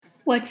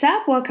What's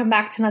up? Welcome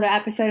back to another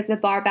episode of the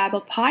Bar Babble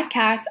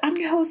podcast. I'm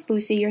your host,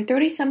 Lucy, your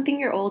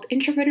 30-something-year-old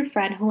introverted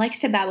friend who likes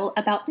to babble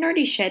about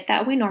nerdy shit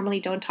that we normally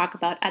don't talk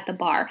about at the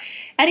bar.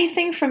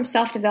 Anything from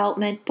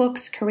self-development,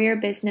 books, career,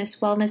 business,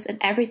 wellness, and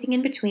everything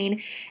in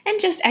between, and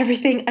just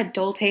everything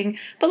adulting.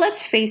 But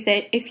let's face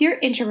it, if you're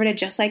introverted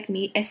just like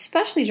me,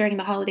 especially during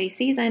the holiday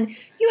season,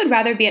 you would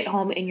rather be at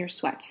home in your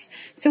sweats.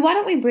 So why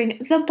don't we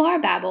bring the Bar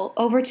Babble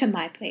over to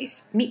my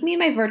place? Meet me in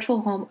my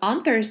virtual home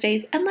on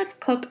Thursdays, and let's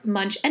cook,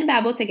 munch, and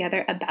babble together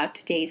about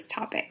today's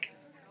topic.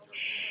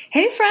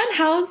 Hey friend,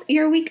 how's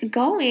your week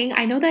going?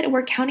 I know that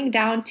we're counting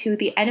down to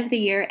the end of the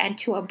year and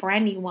to a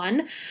brand new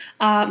one.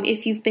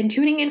 If you've been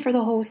tuning in for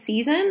the whole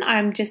season,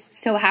 I'm just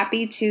so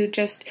happy to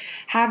just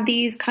have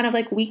these kind of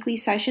like weekly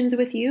sessions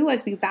with you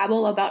as we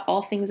babble about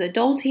all things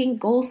adulting,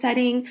 goal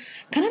setting,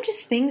 kind of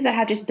just things that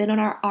have just been on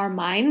our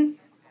mind.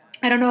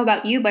 I don't know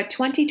about you, but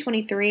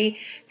 2023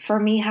 for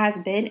me has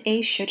been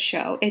a shit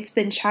show. It's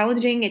been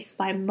challenging. It's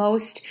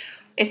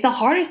the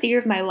hardest year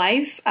of my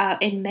life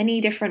in many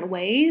different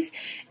ways.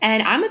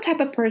 And I'm the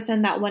type of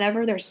person that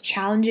whenever there's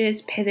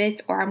challenges,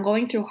 pivots, or I'm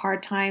going through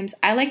hard times,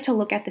 I like to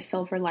look at the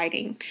silver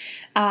lining.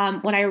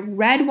 When I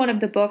read one of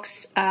the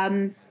books,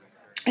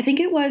 I think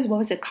it was,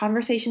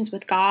 Conversations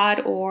with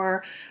God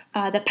or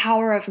The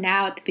Power of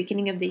Now at the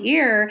beginning of the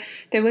year,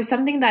 there was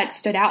something that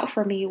stood out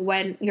for me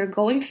when you're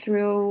going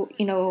through,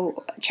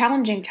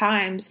 challenging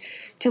times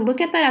to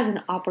look at that as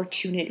an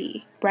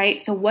opportunity,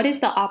 right? So what is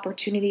the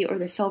opportunity or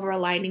the silver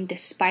lining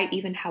despite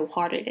even how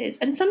hard it is?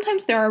 And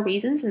sometimes there are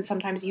reasons and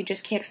sometimes you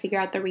just can't figure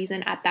out the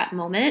reason at that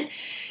moment.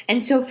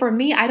 And so for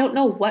me, I don't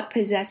know what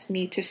possessed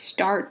me to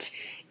start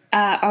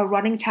a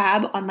running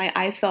tab on my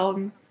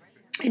iPhone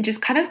and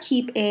just kind of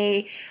keep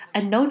a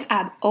notes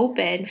app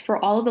open for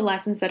all of the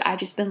lessons that I've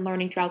just been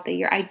learning throughout the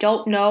year. I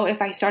don't know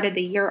if I started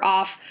the year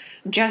off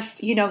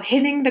just,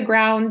 hit the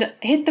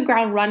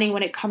ground running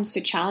when it comes to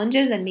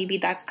challenges. And maybe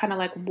that's kind of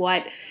like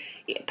what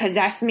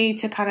possessed me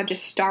to kind of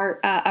just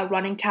start a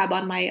running tab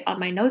on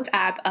my notes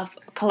app of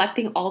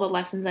collecting all the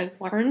lessons I've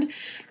learned.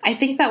 I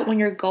think that when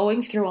you're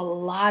going through a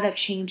lot of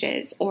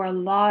changes or a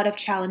lot of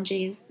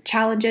challenges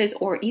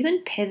or even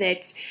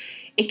pivots,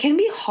 it can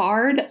be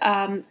hard,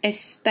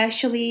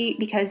 especially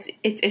because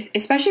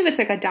especially if it's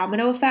like a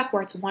domino effect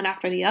where it's one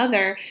after the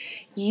other.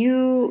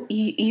 You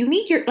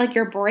need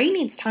your brain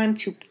needs time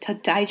to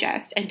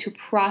digest and to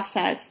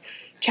process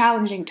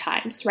challenging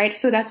times, right?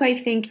 So that's why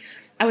I think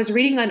I was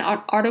reading an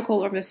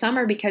article over the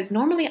summer because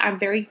normally I'm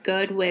very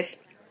good with,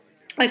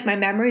 like, my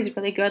memory is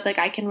really good. Like,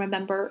 I can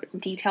remember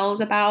details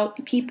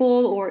about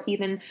people or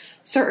even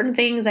certain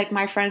things. Like,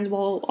 my friends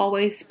will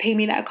always pay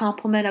me that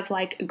compliment of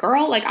like,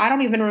 girl, like, I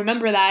don't even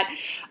remember that.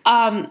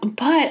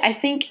 But I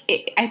think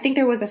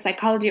there was a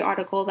psychology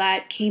article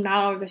that came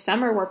out over the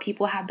summer where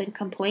people have been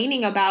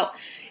complaining about,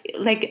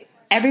 like,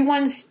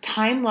 everyone's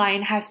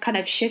timeline has kind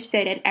of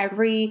shifted and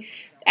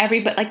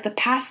but like the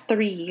past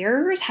 3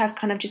 years has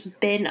kind of just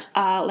been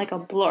like a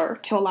blur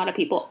to a lot of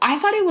people. I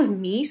thought it was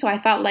me. So I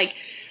felt like,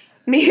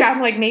 maybe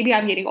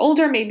I'm getting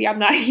older. Maybe I'm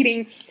not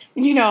eating,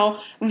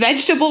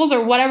 vegetables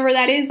or whatever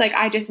that is. Like,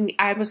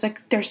 I was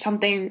like, there's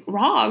something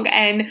wrong.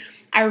 And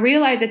I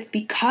realized it's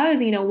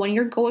because, when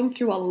you're going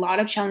through a lot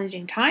of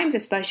challenging times,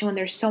 especially when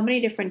there's so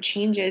many different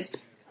changes,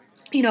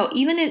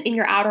 even in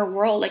your outer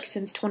world, like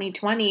since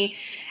 2020,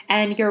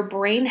 and your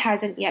brain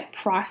hasn't yet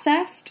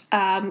processed,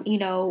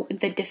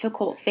 the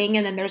difficult thing,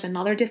 and then there's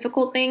another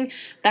difficult thing,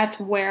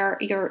 that's where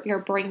your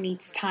brain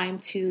needs time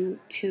to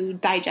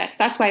digest.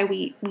 That's why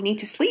we need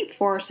to sleep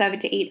for 7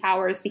 to 8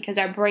 hours, because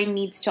our brain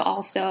needs to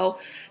also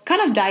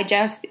kind of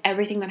digest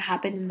everything that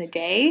happened in the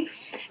day.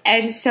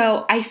 And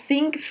so I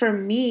think for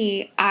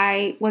me,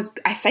 I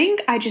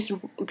just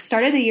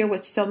started the year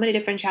with so many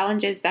different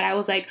challenges that I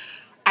was like,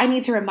 I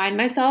need to remind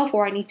myself,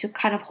 or I need to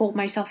kind of hold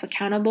myself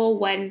accountable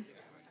when,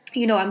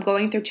 I'm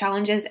going through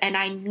challenges, and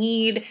I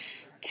need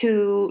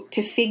to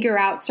figure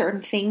out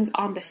certain things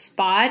on the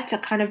spot to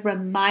kind of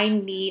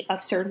remind me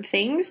of certain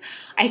things.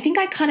 I think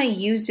I kind of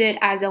used it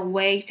as a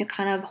way to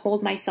kind of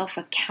hold myself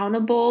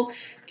accountable,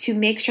 to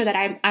make sure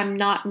that I'm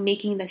not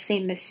making the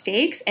same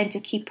mistakes, and to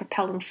keep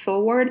propelling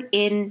forward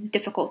in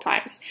difficult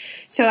times.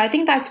 So I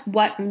think that's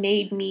what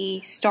made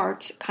me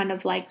start kind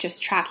of like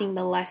just tracking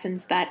the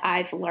lessons that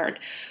I've learned.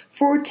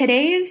 For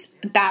today's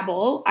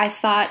babble, I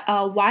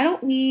thought, why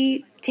don't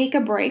we take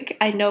a break?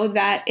 I know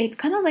that it's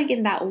kind of like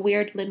in that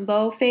weird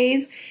limbo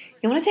phase.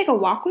 You want to take a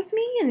walk with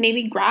me and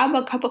maybe grab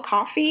a cup of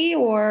coffee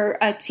or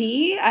a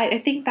tea? I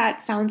think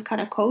that sounds kind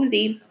of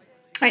cozy.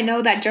 I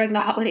know that during the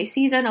holiday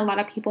season, a lot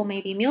of people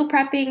may be meal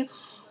prepping,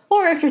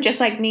 or if you're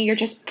just like me, you're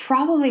just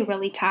probably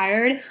really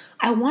tired.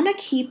 I want to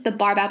keep the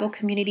Bar Babble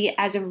community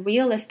as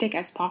realistic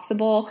as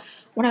possible.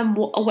 When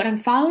I'm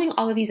following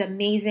all of these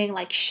amazing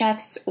like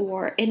chefs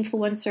or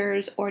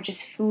influencers or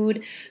just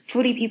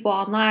foodie people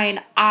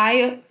online,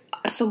 I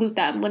salute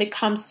them when it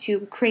comes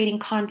to creating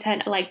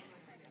content like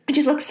it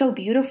just looks so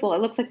beautiful.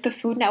 It looks like the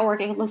Food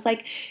Network. It looks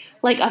like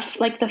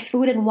the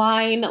Food and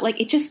Wine.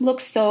 Like, it just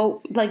looks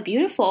so like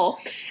beautiful,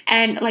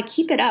 and like,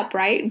 keep it up,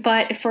 right?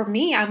 But for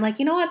me, I'm like,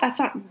 you know what? That's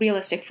not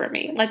realistic for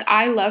me. Like,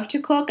 I love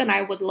to cook and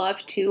I would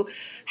love to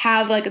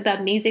have like the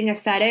amazing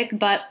aesthetic,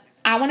 but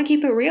I want to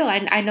keep it real.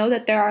 And I know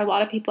that there are a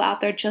lot of people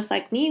out there just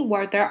like me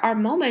where there are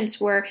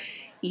moments where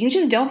you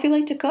just don't feel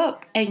like to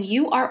cook and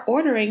you are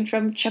ordering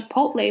from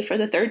Chipotle for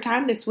the third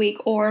time this week,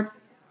 or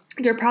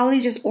you're probably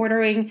just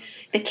ordering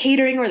the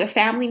catering or the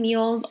family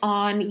meals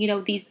on,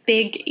 these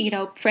big,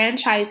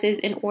 franchises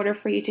in order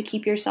for you to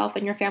keep yourself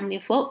and your family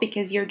afloat,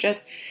 because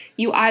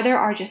you either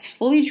are just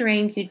fully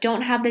drained, you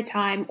don't have the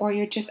time, or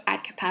you're just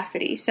at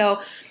capacity.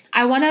 So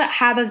I want to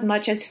have as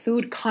much as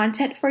food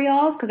content for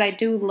y'all, because I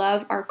do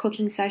love our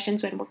cooking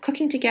sessions when we're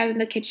cooking together in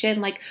the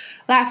kitchen. Like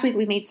last week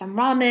we made some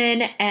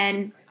ramen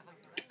and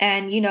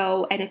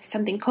it's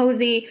something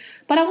cozy,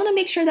 but I want to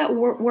make sure that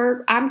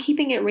I'm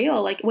keeping it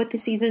real, like with the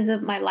seasons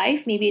of my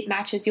life. Maybe it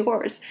matches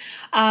yours.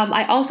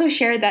 I also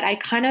shared that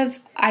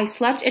I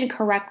slept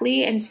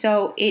incorrectly, and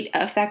so it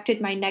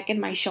affected my neck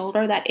and my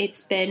shoulder, that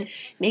it's been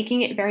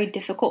making it very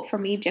difficult for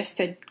me just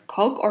to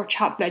cook or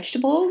chop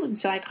vegetables, and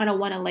so I kind of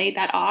want to lay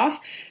that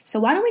off. So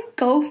why don't we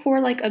go for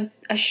like a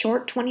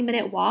short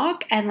 20-minute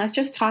walk, and let's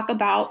just talk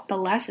about the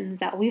lessons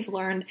that we've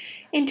learned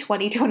in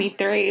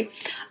 2023.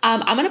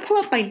 I'm going to pull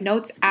up my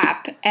notes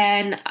app,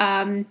 and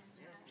I'm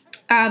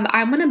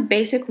going to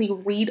basically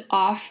read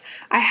off.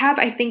 I have,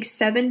 I think,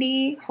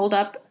 73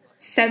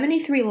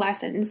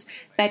 lessons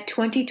that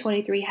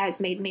 2023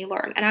 has made me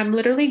learn. And I'm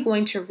literally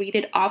going to read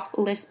it off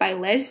list by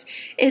list.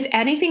 If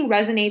anything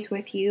resonates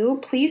with you,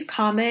 please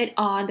comment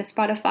on the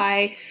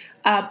Spotify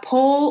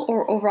poll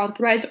or over on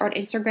Threads or on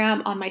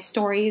Instagram on my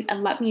stories,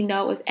 and let me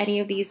know if any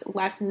of these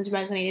lessons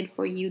resonated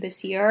for you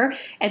this year.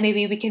 And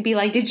maybe we can be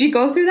like, did you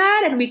go through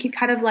that? And we can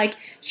kind of like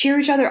cheer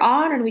each other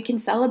on, and we can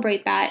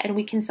celebrate that, and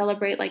we can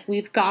celebrate like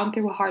we've gone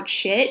through hard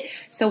shit.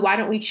 So why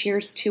don't we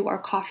cheers to our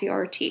coffee or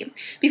our tea?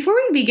 Before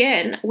we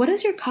begin, what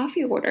is your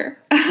coffee order?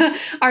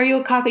 Are you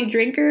a coffee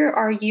drinker?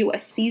 Are you a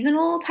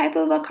seasonal type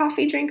of a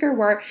coffee drinker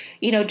where,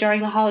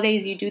 during the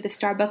holidays you do the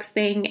Starbucks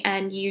thing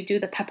and you do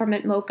the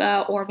peppermint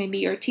mocha, or maybe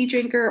you're a tea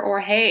drinker,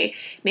 or hey,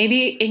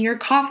 maybe in your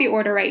coffee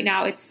order right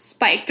now it's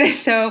spiked.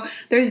 So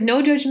there's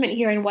no judgment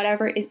here in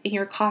whatever is in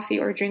your coffee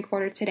or drink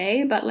order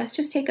today, but let's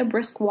just take a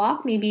brisk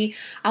walk. Maybe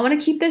I want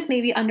to keep this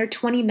maybe under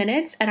 20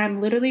 minutes, and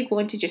I'm literally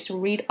going to just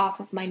read off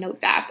of my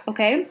notes app,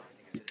 okay?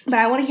 But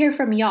I want to hear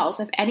from y'all.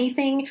 So if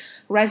anything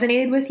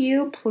resonated with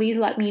you, please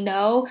let me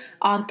know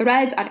on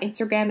Threads, on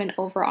Instagram, and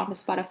over on the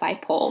Spotify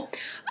poll.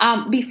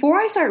 Before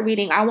I start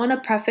reading, I want to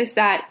preface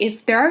that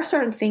if there are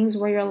certain things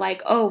where you're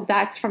like, oh,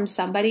 that's from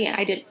somebody and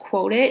I didn't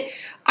quote it,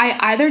 I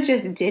either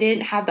just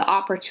didn't have the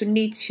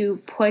opportunity to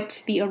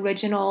put the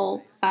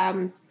original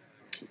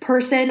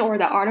person or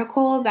the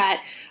article that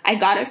I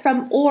got it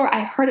from, or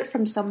I heard it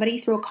from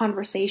somebody through a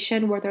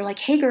conversation where they're like,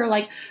 hey girl,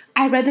 like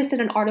I read this in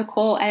an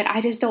article and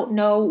I just don't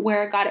know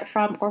where I got it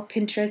from, or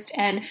Pinterest,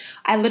 and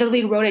I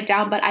literally wrote it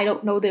down, but I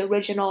don't know the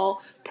original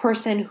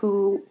person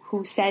who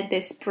said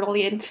this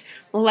brilliant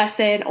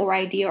lesson or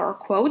idea or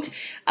quote.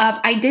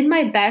 I did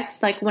my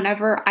best, like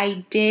whenever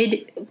I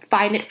did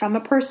find it from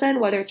a person,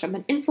 whether it's from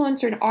an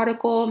influencer, an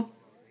article,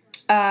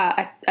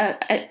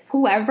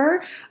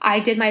 whoever, I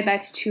did my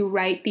best to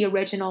write the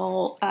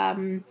original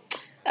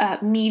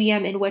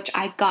medium in which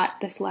I got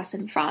this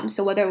lesson from.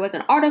 So whether it was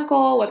an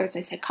article, whether it's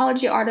a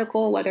psychology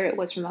article, whether it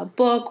was from a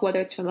book,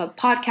 whether it's from a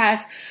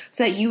podcast,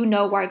 so that you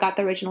know where I got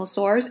the original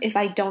source. If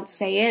I don't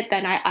say it,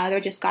 then I either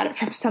just got it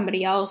from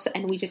somebody else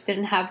and we just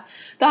didn't have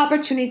the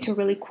opportunity to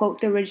really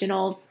quote the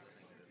original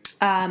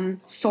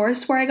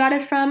source where I got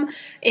it from.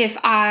 If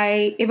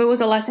it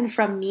was a lesson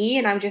from me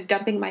and I'm just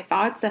dumping my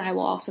thoughts, then I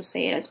will also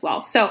say it as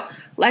well. So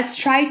let's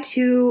try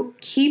to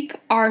keep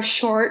our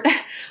short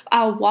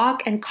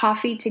walk and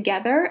coffee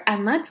together,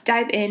 and let's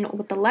dive in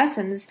with the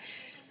lessons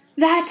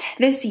that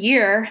this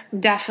year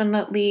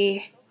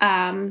definitely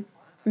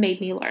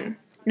made me learn.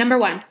 Number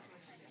 1,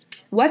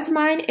 what's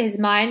mine is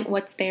mine,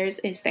 what's theirs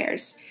is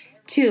theirs.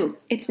 2,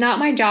 it's not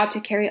my job to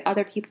carry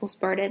other people's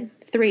burden.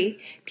 3,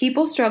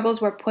 people's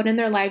struggles were put in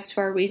their lives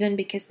for a reason,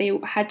 because they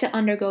had to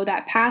undergo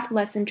that path,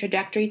 lesson,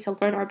 trajectory to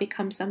learn or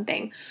become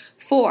something.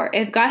 4,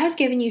 if God has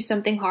given you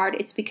something hard,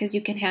 it's because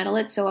you can handle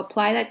it, so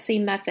apply that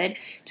same method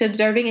to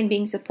observing and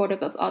being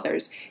supportive of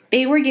others.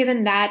 They were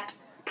given that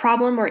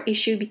problem or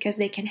issue because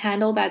they can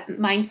handle that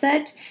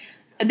mindset.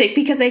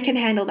 Because they can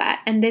handle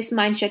that, and this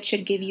mindset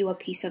should give you a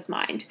peace of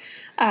mind.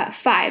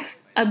 5,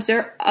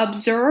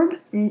 observe,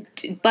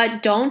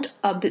 but don't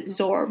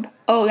absorb.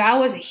 Oh, that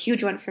was a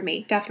huge one for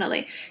me,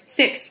 definitely.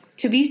 6,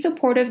 to be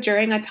supportive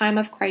during a time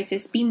of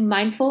crisis, be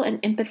mindful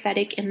and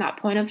empathetic in that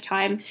point of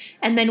time,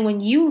 and then when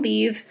you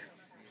leave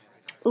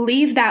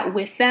that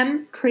with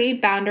them,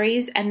 create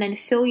boundaries, and then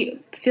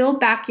feel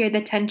back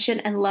the tension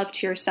and love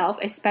to yourself,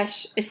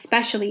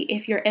 especially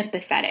if you're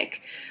empathetic.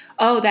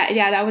 Oh,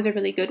 that was a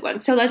really good one.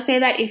 So let's say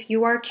that if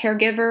you are a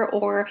caregiver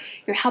or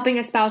you're helping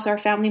a spouse or a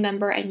family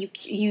member and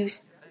you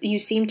you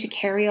seem to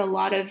carry a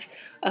lot of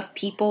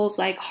people's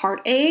like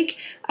heartache.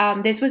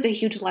 This was a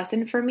huge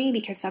lesson for me,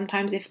 because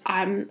sometimes if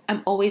I'm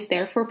always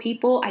there for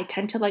people, I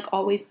tend to like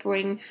always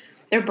bring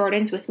their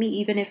burdens with me,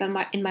 even if I'm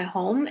in my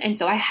home. And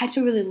so I had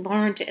to really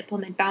learn to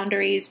implement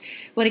boundaries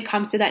when it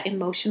comes to that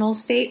emotional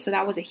state. So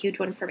that was a huge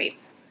one for me.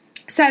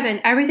 7,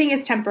 everything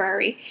is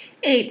temporary.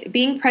 8,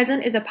 being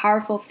present is a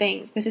powerful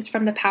thing. This is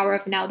from The Power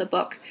of Now, the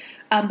book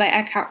by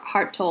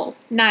Eckhart Tolle.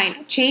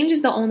 9, change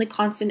is the only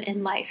constant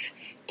in life.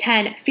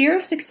 10, fear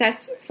of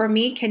success for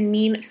me can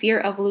mean fear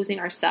of losing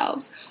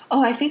ourselves.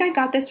 Oh, I think I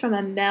got this from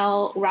a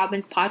Mel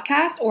Robbins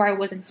podcast, or I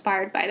was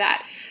inspired by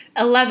that.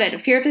 11,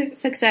 fear of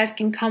success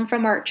can come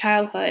from our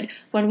childhood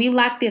when we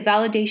lacked the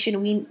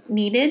validation we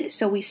needed,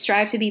 so we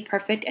strive to be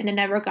perfect and it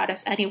never got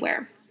us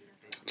anywhere.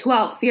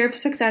 12, fear of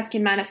success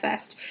can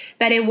manifest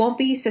that it won't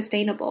be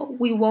sustainable.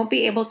 We won't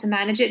be able to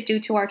manage it due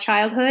to our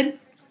childhood.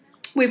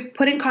 We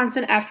put in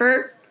constant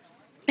effort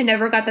and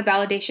never got the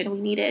validation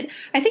we needed.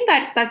 I think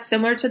that's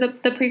similar to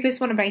the previous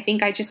one, but I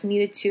think I just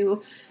needed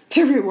to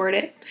reword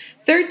it.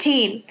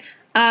 13,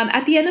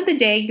 at the end of the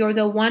day, you're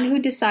the one who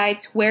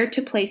decides where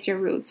to place your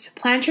roots.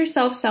 Plant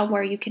yourself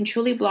somewhere you can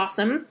truly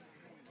blossom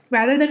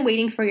rather than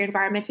waiting for your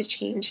environment to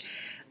change.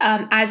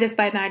 As if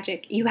by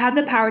magic. You have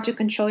the power to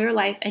control your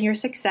life and your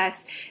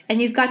success, and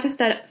you've got to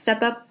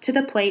step up to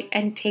the plate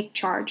and take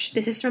charge.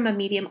 This is from a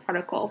Medium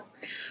article.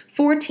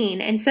 14,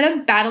 instead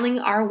of battling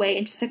our way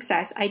into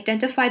success,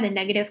 identify the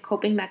negative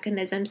coping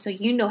mechanism so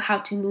you know how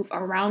to move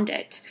around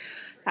it.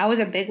 That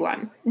was a big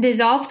one.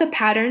 Dissolve the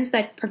patterns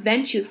that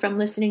prevent you from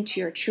listening to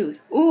your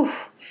truth. Ooh.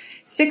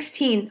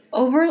 16,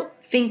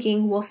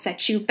 overthinking will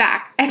set you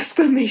back! !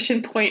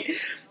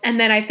 And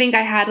then I think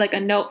I had like a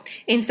note.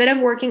 Instead of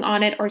working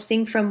on it or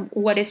seeing from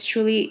what it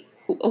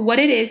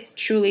is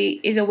truly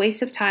is a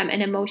waste of time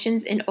and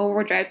emotions in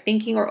overdrive,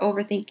 thinking or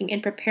overthinking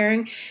and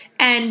preparing,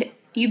 and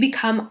you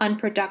become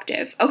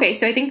unproductive. Okay,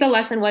 so I think the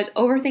lesson was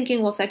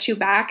overthinking will set you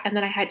back, and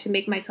then I had to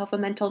make myself a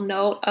mental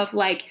note of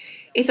like,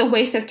 it's a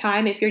waste of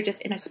time if you're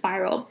just in a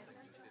spiral.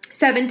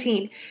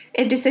 17,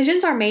 if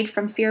decisions are made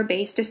from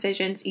fear-based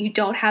decisions, you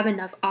don't have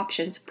enough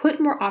options. Put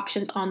more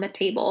options on the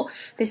table.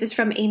 This is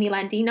from Amy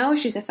Landino.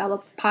 She's a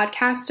fellow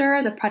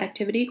podcaster, the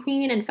productivity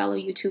queen, and fellow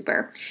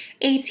YouTuber.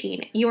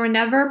 18, you are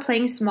never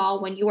playing small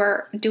when you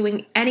are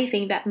doing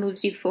anything that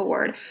moves you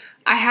forward.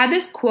 I had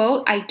this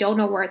quote, I don't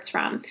know where it's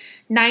from.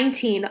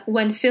 19,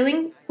 when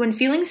feeling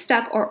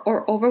stuck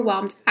or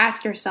overwhelmed,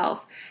 ask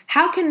yourself,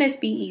 how can this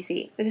be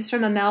easy? This is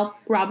from a Mel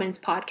Robbins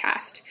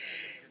podcast.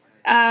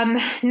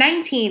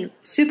 19,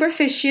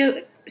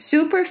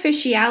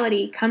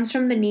 superficiality comes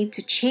from the need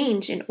to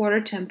change in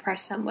order to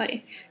impress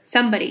somebody.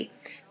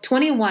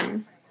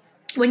 21,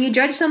 when you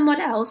judge someone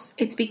else,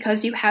 it's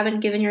because you haven't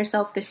given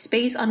yourself the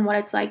space on what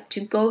it's like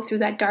to go through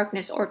that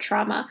darkness or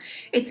trauma.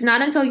 It's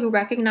not until you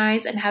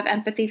recognize and have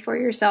empathy for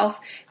yourself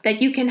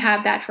that you can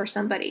have that for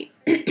somebody.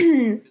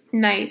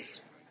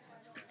 Nice.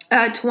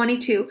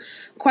 22,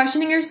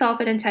 questioning yourself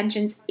and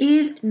intentions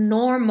is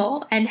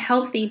normal and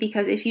healthy,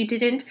 because if you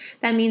didn't,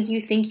 that means you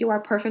think you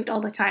are perfect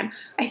all the time.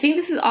 I think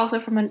this is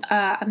also from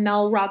a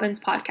Mel Robbins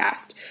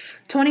podcast.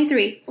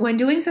 23, when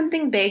doing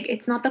something big,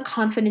 it's not the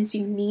confidence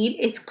you need,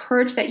 it's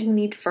courage that you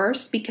need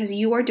first, because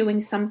you are doing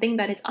something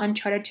that is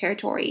uncharted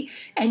territory,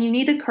 and you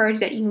need the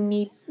courage that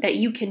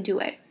you can do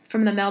it.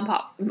 From the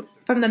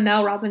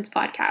Mel Robbins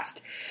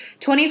podcast.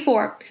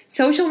 24,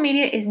 social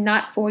media is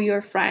not for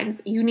your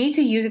friends. You need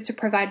to use it to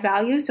provide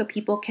value so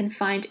people can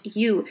find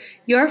you.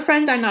 Your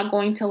friends are not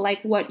going to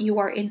like what you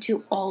are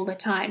into all the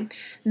time.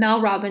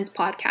 Mel Robbins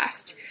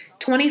podcast.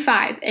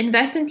 25,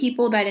 invest in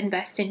people that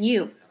invest in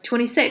you.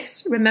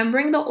 26,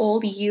 remembering the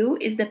old you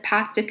is the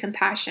path to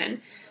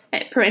compassion.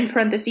 In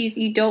parentheses,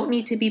 you don't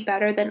need to be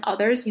better than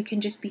others. You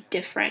can just be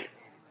different.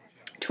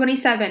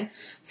 27,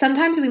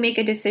 sometimes we make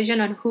a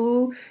decision on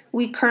who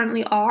we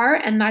currently are,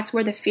 and that's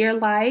where the fear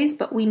lies,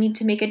 but we need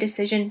to make a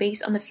decision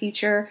based on the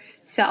future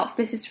self.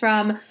 This is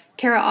from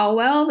Kara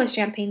Alwell, The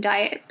Champagne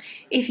Diet.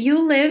 If you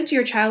lived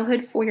your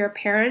childhood for your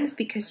parents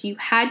because you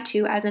had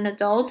to as an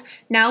adult,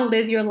 now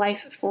live your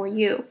life for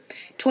you.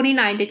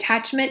 29,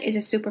 detachment is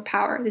a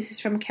superpower. This is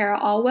from Kara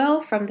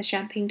Alwell from The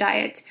Champagne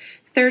Diet.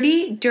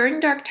 30, during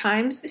dark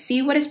times,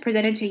 see what is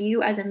presented to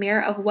you as a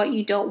mirror of what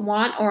you don't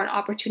want or an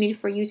opportunity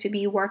for you to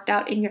be worked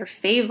out in your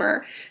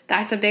favor.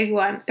 That's a big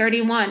one.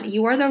 31,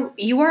 you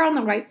are on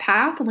the right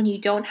path when you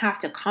don't have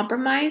to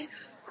compromise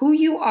who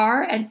you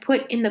are and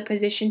put in the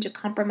position to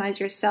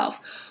compromise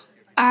yourself.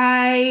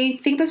 I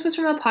think this was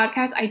from a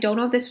podcast. I don't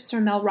know if this was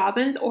from Mel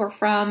Robbins or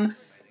from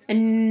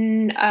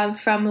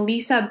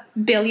Lisa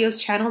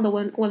Bellio's channel, The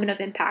Women of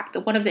Impact,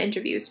 one of the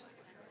interviews.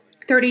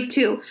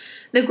 32,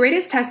 the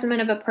greatest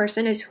testament of a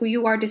person is who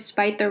you are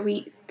despite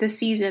the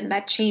season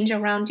that change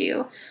around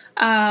you.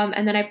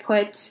 And then I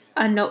put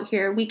a note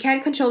here. We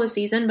can't control the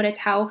season, but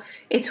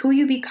it's who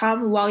you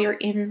become while you're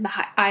in the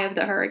eye of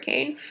the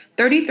hurricane.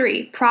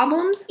 33,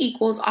 problems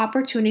equals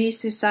opportunities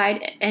to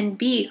decide and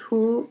be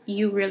who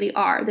you really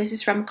are. This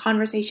is from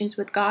Conversations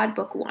with God,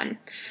 Book 1.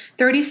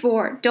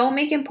 34, don't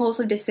make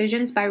impulsive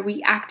decisions by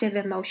reactive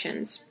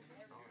emotions.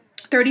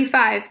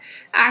 35,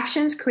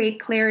 actions create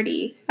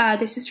clarity.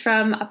 This is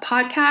from a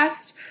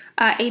podcast,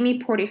 Amy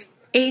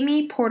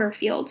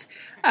Porterfield.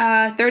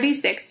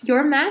 36,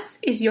 your mess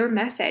is your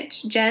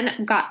message,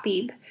 Jen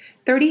Gottlieb.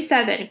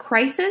 37,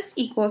 crisis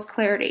equals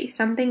clarity.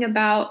 Something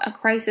about a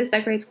crisis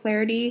that creates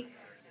clarity.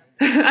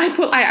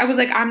 I was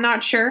like, I'm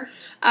not sure.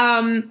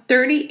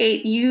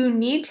 38, you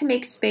need to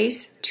make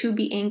space to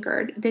be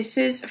anchored.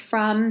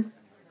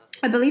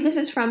 I believe this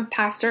is from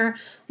Pastor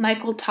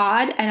Michael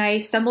Todd, and I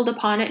stumbled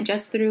upon it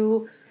just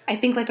through, I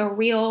think, like a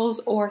Reels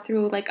or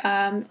through like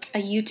a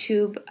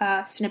YouTube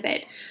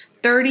snippet.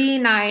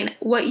 39,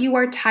 what you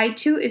are tied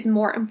to is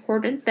more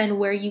important than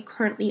where you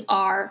currently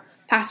are.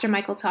 Pastor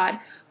Michael Todd.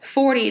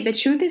 40, the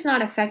truth is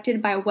not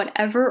affected by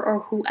whatever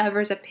or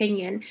whoever's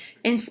opinion.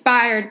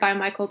 Inspired by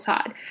Michael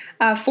Todd.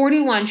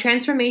 41,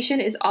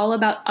 transformation is all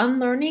about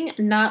unlearning,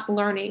 not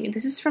learning.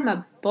 This is from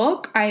a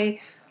book. I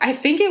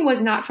think it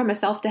was not from a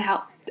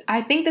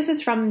I think this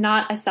is from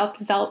not a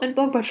self-development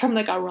book, but from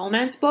like a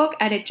romance book,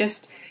 and it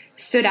just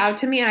stood out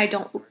to me, and I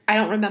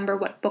don't remember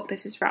what book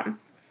this is from.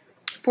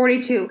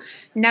 42,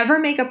 never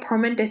make a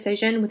permanent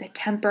decision with a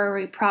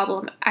temporary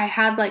problem. I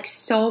have like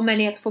so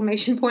many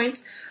exclamation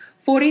points.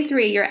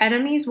 43, your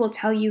enemies will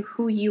tell you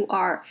who you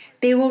are.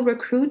 They will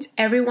recruit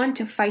everyone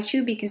to fight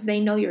you because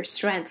they know your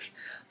strength.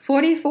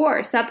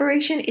 44,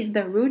 separation is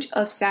the root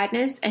of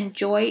sadness and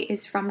joy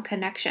is from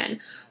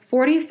connection.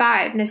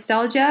 45,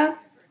 nostalgia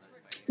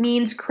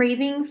means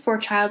craving for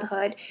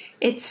childhood.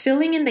 It's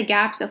filling in the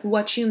gaps of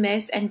what you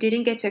miss and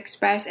didn't get to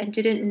express and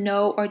didn't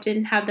know or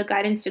didn't have the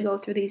guidance to go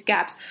through these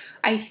gaps.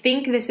 I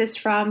think this is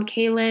from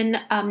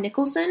Kaylin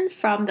Nicholson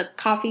from the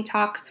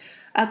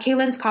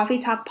Kaylin's Coffee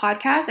Talk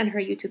podcast and her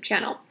YouTube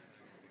channel.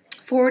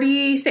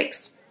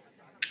 46.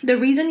 The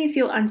reason you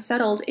feel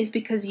unsettled is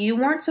because you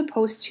weren't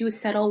supposed to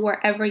settle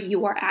wherever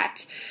you are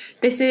at.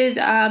 This is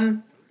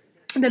the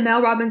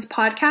Mel Robbins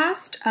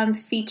podcast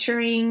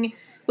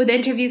with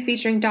interview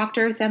featuring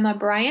Dr. Thema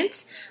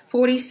Bryant.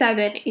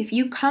 47. If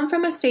you come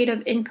from a state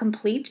of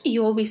incomplete,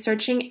 you will be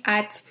searching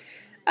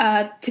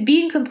to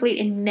be incomplete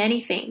in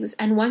many things.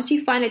 And once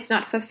you find it's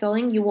not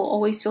fulfilling, you will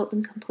always feel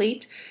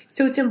incomplete.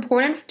 So it's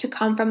important to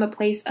come from a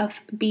place of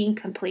being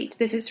complete.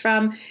 This is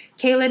from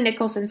Kaylin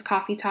Nicholson's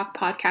Coffee Talk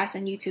podcast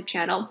and YouTube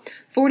channel.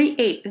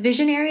 48.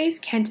 Visionaries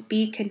can't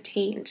be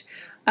contained.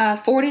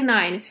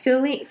 49.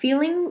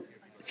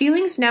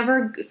 Feeling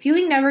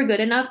never good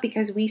enough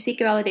because we seek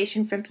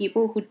validation from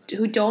people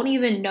who don't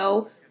even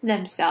know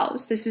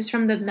themselves. This is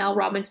from the Mel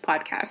Robbins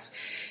podcast.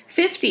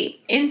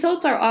 50,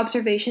 insults are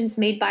observations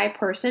made by a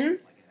person,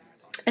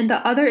 and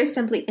the other is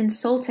simply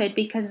insulted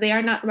because they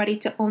are not ready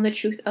to own the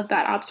truth of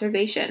that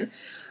observation.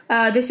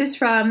 This is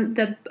from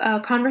the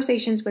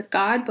Conversations with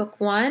God, book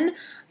 1.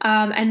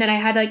 And then I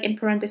had like in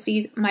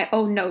parentheses my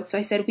own notes. So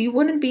I said, we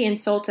wouldn't be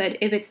insulted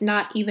if it's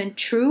not even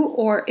true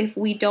or if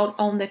we don't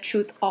own the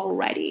truth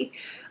already.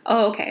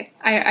 Oh, okay.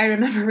 I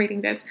remember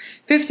reading this.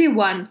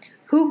 51.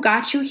 Who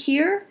got you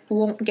here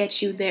won't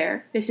get you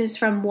there. This is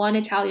from One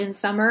Italian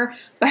Summer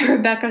by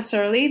Rebecca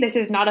Surley. This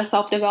is not a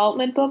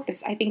self-development book.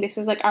 I think this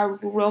is like our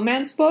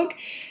romance book.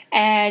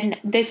 And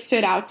this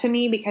stood out to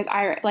me because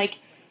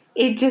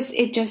it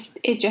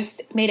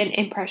just made an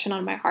impression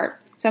on my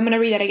heart. So I'm going to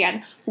read that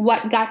again.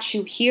 What got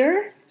you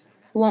here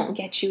won't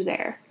get you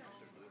there.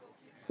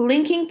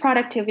 Linking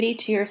productivity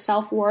to your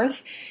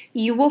self-worth,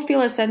 you will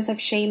feel a sense of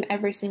shame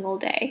every single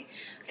day.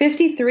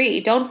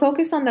 53, don't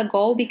focus on the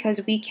goal because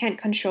we can't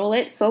control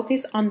it.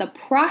 Focus on the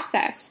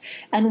process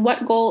and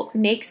what goal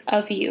makes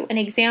of you. An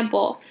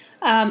example,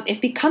 if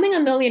becoming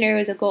a millionaire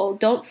is a goal,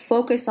 don't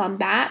focus on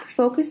that.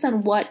 Focus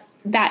on what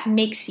that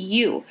makes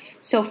you.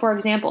 So for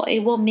example, it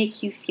will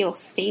make you feel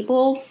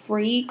stable,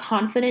 free,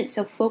 confident.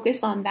 So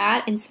focus on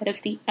that instead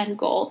of the end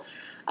goal.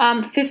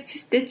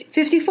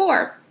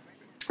 54,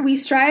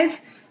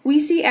 we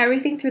see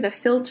everything through the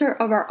filter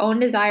of our own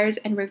desires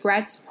and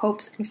regrets,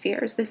 hopes, and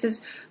fears. This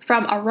is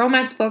from a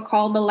romance book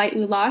called The Light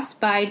We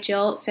Lost by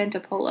Jill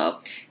Santopolo.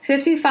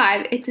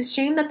 55, it's a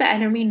shame that the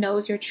enemy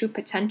knows your true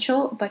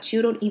potential, but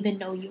you don't even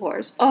know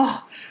yours.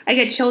 Oh, I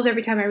get chills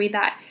every time I read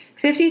that.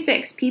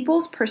 56,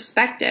 people's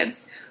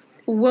perspectives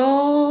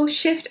will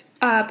shift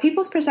on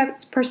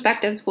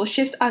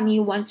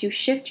you once you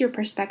shift your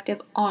perspective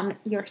on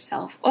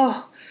yourself.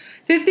 Oh,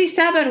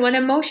 57, when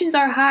emotions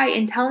are high,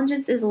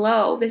 intelligence is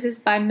low. This is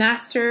by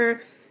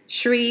Master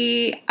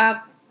Sri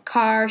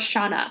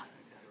Akarshana.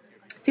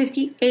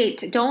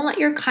 58, don't let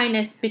your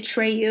kindness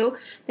betray you.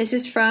 This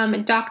is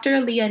from Dr.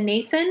 Leah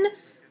Nathan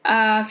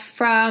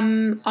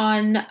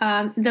on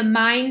the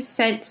Mind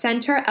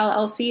Center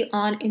LLC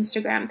on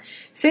Instagram.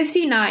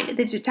 59,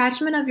 the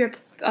detachment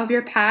of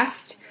your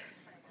past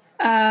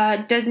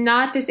does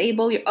not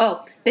disable your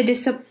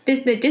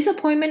the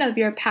disappointment of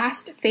your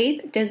past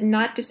faith does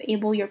not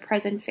disable your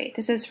present faith.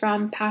 This is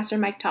from Pastor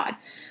Mike Todd.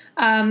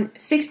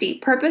 60,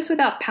 purpose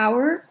without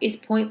power is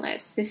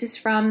pointless. This is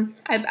from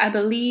I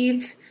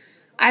believe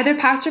either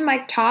Pastor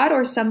Mike Todd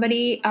or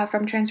somebody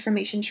from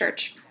Transformation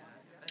Church.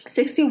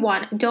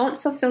 61,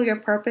 don't fulfill your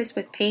purpose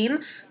with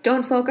pain.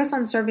 Don't focus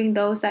on serving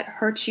those that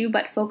hurt you,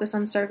 but focus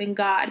on serving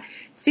God.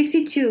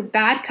 62,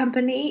 bad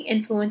company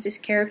influences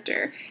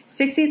character.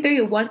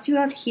 63, once you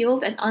have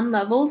healed and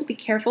unleveled, be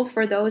careful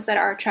for those that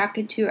are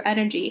attracted to your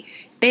energy.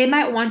 They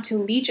might want to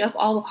leech of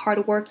all the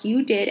hard work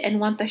you did and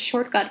want the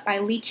shortcut by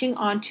leeching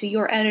onto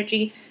your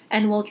energy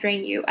and will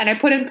drain you. And I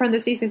put in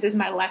parentheses, this is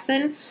my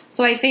lesson.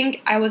 So I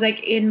think I was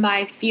like in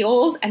my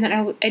feels, and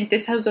then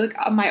this was like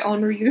my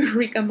own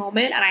eureka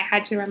moment, and I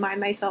had to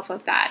remind myself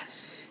of that.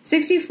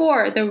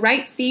 64, the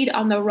right seed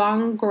on the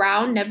wrong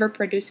ground never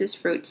produces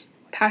fruit.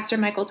 Pastor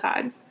Michael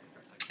Todd.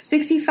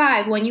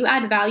 65, when you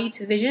add value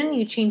to vision,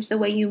 you change the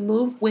way you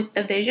move with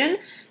the vision.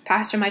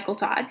 Pastor Michael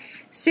Todd.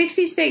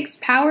 66,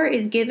 power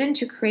is given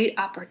to create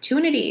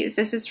opportunities.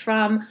 This is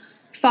from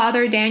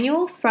Father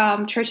Daniel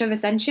from Church of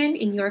Ascension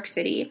in New York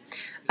City.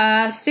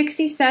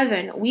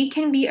 67, we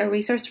can be a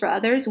resource for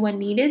others when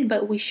needed,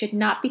 but we should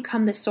not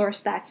become the source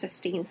that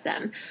sustains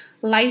them.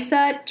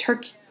 Lysa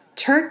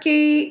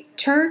Turkist.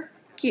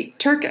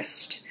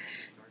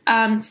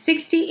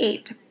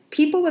 68,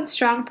 people with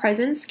strong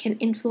presence can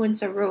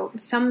influence a room.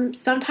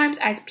 Sometimes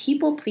as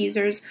people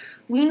pleasers,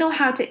 we know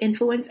how to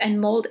influence and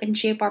mold and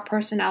shape our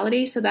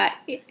personality so that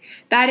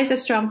is a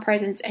strong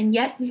presence, and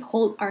yet we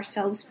hold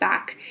ourselves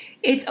back.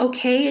 It's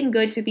okay and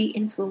good to be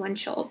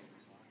influential.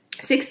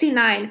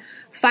 69,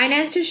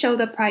 finances show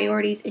the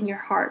priorities in your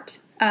heart.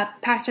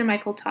 Pastor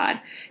Michael Todd.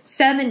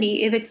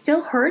 70, if it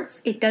still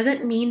hurts, it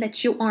doesn't mean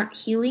that you aren't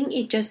healing.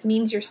 It just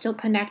means you're still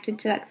connected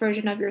to that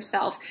version of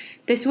yourself.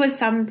 This was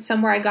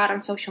somewhere I got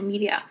on social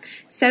media.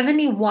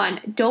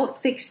 71, don't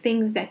fix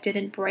things that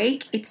didn't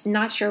break. It's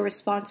not your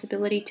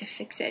responsibility to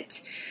fix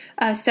it.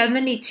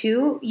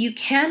 72, you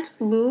can't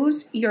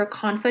lose your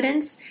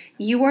confidence.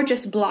 You are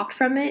just blocked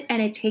from it,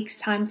 and it takes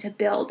time to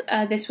build.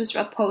 This was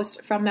a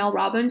post from Mel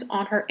Robbins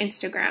on her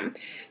Instagram.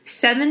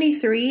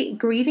 73,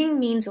 grieving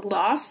means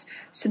loss.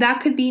 So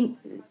that could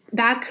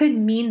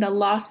mean the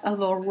loss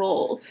of a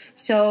role.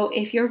 So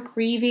if you're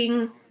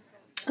grieving,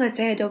 let's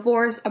say a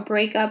divorce, a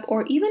breakup,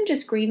 or even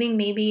just grieving,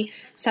 maybe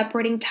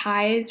separating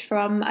ties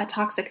from a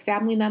toxic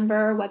family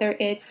member, whether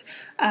it's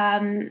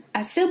a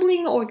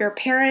sibling or your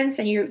parents,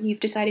 and you've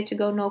decided to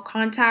go no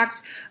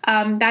contact,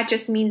 that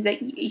just means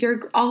that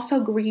you're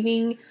also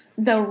grieving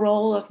the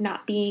role of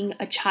not being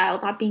a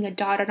child, not being a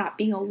daughter, not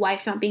being a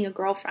wife, not being a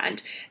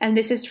girlfriend. And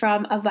this is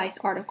from a Vice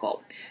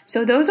article.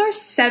 So those are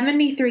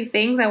 73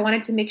 things. I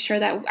wanted to make sure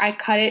that I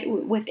cut it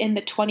within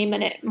the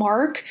 20-minute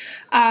mark.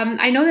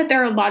 I know that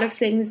there are a lot of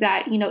things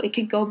that, it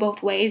could go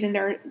both ways.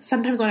 And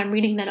sometimes when I'm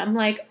reading them, I'm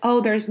like,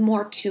 oh, there's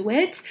more to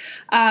it.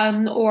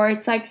 Or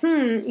it's like,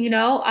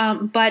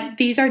 but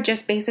these are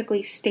just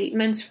basically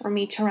statements for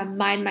me to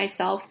remind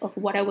myself of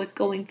what I was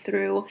going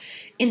through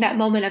in that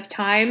moment of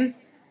time.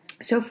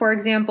 So for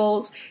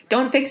examples,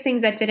 don't fix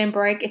things that didn't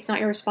break. It's not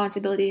your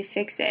responsibility to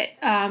fix it.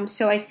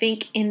 So I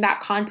think in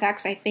that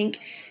context,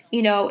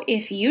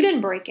 if you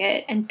didn't break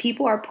it and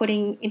people are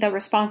putting the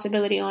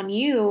responsibility on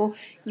you,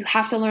 you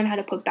have to learn how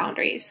to put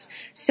boundaries.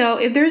 So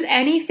if there's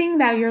anything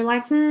that you're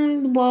like,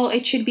 well,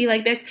 it should be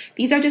like this,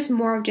 these are just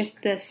more of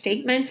just the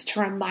statements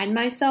to remind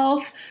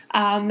myself.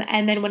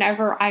 And then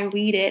whenever I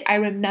read it, I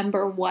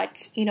remember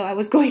what, I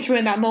was going through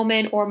in that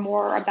moment or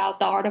more about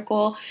the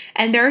article.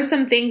 And there are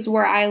some things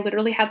where I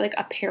literally have like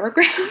a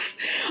paragraph.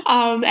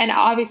 And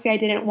obviously I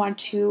didn't want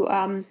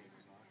to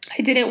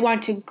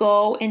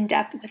go in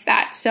depth with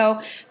that.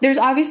 So there's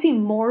obviously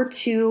more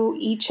to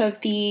each of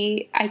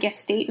the,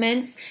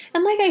 statements.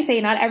 And like I say,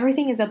 not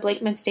everything is a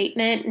blanket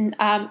statement. And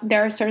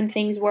there are certain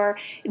things where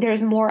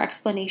there's more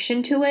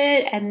explanation to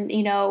it. And,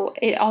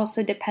 it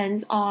also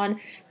depends on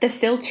the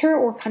filter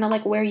or kind of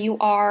like where you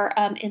are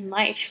in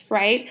life,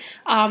 right?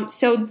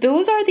 So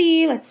those are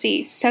the,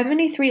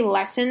 73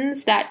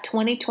 lessons that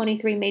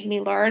 2023 made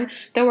me learn.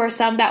 There were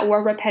some that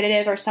were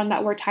repetitive or some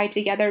that were tied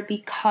together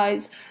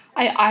because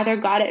I either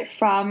got it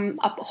from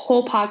a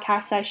whole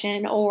podcast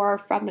session or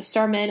from a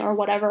sermon or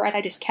whatever, and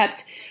I just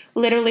kept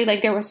literally,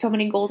 there were so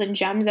many golden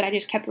gems that I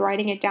just kept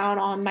writing it down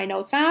on my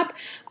notes app.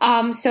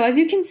 So as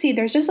you can see,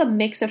 there's just a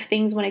mix of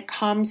things when it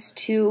comes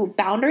to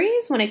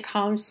boundaries, when it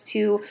comes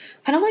to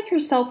kind of like your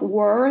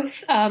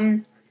self-worth,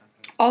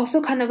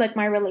 also kind of like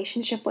my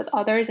relationship with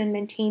others and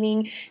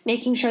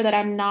making sure that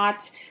I'm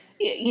not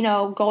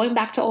going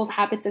back to old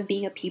habits of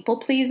being a people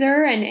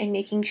pleaser and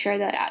making sure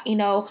that,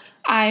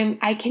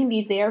 I can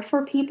be there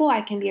for people.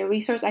 I can be a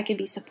resource. I can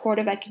be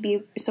supportive. I can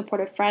be a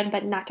supportive friend,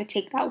 but not to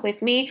take that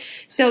with me.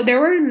 So there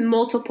were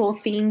multiple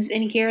themes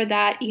in here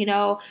that,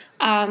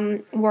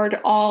 were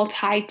all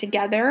tied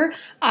together.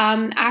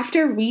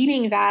 After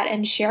reading that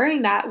and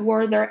sharing that,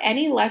 were there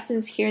any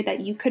lessons here that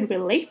you could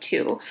relate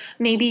to?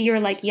 Maybe you're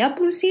like, yep,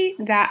 Lucy,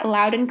 that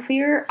loud and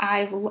clear.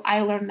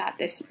 I learned that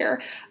this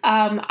year.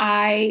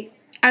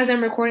 As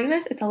I'm recording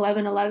this, it's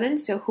 11:11,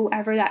 so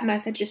whoever that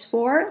message is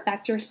for,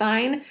 that's your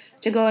sign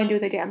to go and do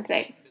the damn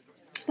thing,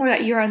 or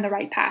that you're on the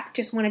right path.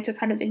 Just wanted to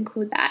kind of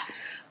include that.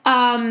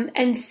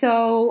 And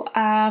so,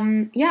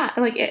 yeah,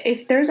 like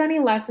if there's any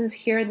lessons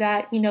here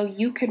that,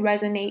 you could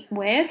resonate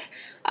with,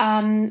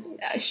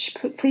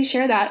 please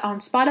share that on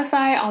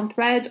Spotify, on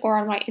Threads, or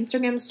on my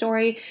Instagram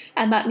story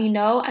and let me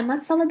know, and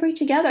let's celebrate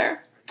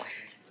together.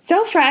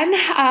 So, friend,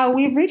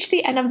 we've reached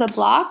the end of the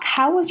block.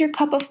 How was your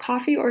cup of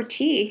coffee or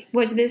tea?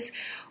 Was this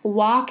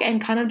walk and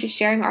kind of just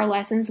sharing our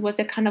lessons, was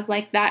it kind of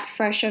like that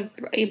fresh of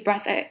a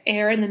breath of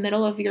air in the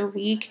middle of your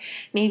week?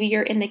 Maybe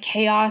you're in the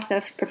chaos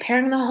of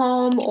preparing the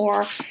home,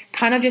 or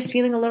kind of just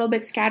feeling a little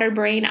bit scattered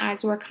brain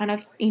as we're kind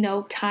of,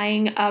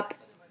 tying up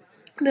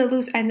the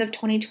loose ends of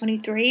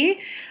 2023.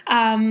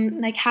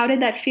 Like, how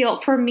did that feel?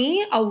 For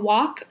me, a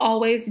walk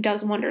always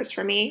does wonders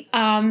for me.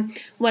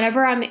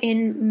 Whenever I'm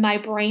in my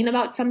brain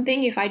about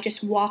something, if I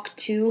just walk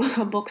to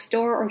a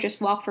bookstore or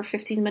just walk for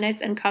 15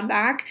 minutes and come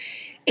back,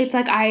 it's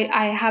like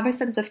I have a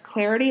sense of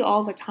clarity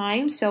all the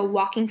time. So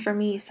walking for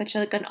me is such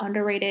like an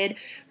underrated,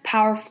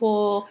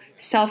 powerful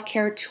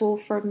self-care tool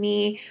for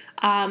me.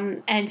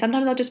 And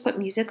sometimes I'll just put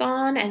music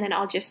on and then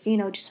I'll just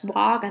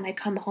walk, and I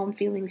come home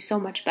feeling so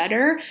much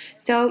better.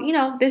 So,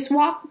 this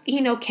walk,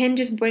 can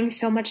just bring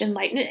so much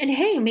enlightenment. And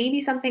hey,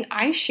 maybe something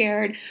I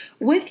shared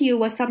with you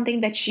was something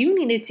that you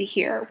needed to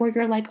hear, where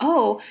you're like,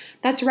 oh,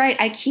 that's right.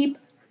 I keep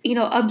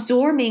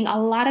absorbing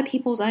a lot of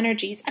people's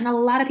energies and a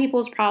lot of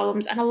people's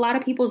problems and a lot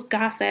of people's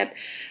gossip.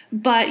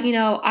 But,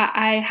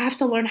 I have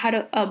to learn how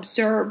to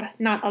observe,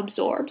 not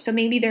absorb. So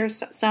maybe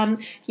there's some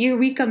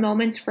eureka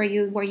moments for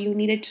you where you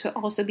needed to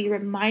also be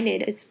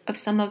reminded of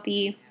some of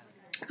the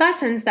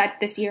lessons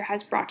that this year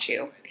has brought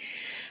you.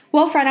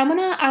 Well, friend,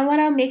 I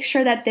wanna make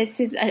sure that this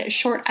is a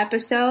short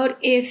episode.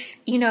 If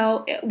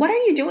what are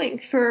you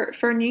doing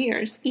for New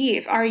Year's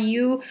Eve? Are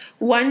you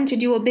one to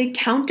do a big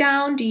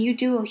countdown? Do you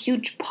do a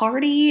huge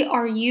party?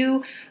 Are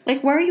you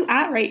where are you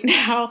at right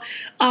now?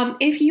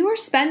 If you are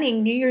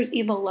spending New Year's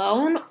Eve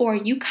alone, or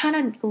you kind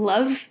of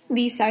love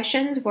these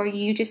sessions where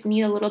you just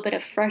need a little bit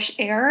of fresh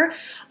air,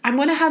 I'm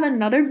gonna have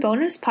another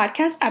bonus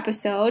podcast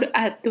episode,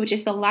 which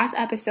is the last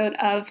episode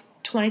of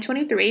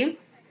 2023.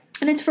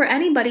 And it's for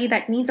anybody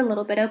that needs a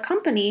little bit of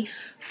company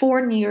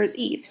for New Year's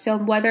Eve. So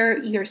whether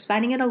you're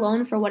spending it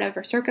alone for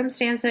whatever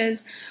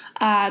circumstances,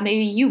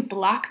 maybe you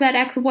block that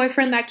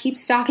ex-boyfriend that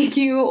keeps stalking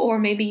you, or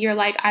maybe you're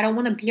like, I don't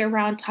want to be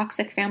around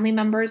toxic family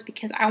members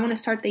because I want to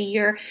start the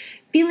year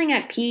feeling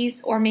at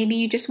peace, or maybe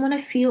you just want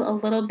to feel a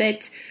little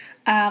bit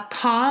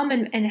calm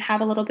and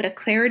have a little bit of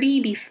clarity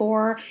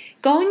before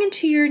going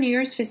into your New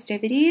Year's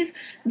festivities.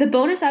 The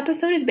bonus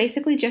episode is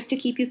basically just to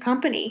keep you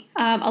company.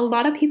 A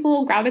lot of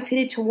people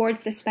gravitated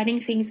towards the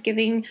spending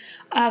Thanksgiving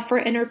for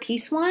inner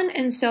peace one,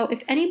 and so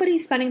if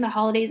anybody's spending the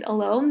holidays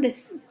alone,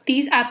 these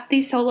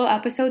solo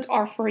episodes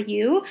are for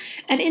you.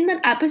 And in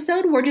that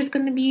episode, we're just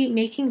going to be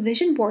making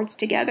vision boards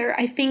together.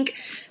 I think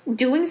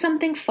doing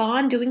something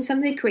fun, doing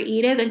something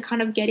creative, and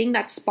kind of getting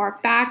that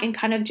spark back, and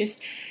kind of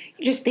just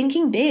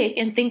thinking big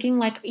and thinking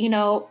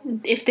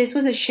if this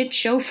was a shit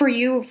show for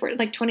you for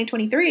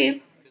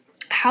 2023,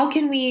 how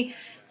can we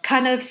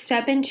kind of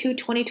step into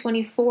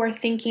 2024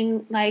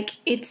 thinking like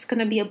it's going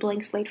to be a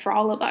blank slate for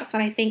all of us?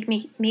 And I think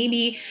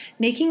maybe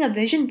making a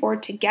vision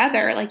board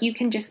together, you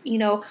can just,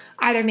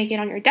 either make it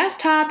on your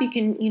desktop, you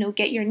can,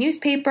 get your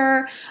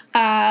newspaper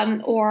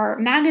or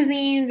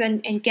magazines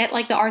and get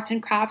the arts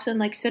and crafts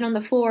and sit on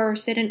the floor or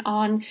sit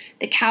on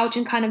the couch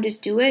and kind of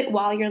just do it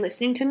while you're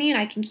listening to me,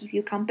 and I can keep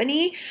you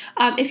company.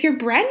 If you're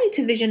brand new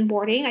to vision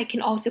boarding, I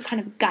can also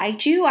kind of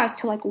guide you as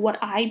to what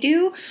I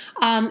do.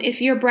 If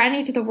you're brand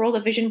new to the world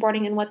of vision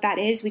boarding and what that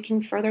is, we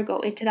can further go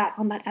into that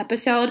on that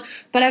episode.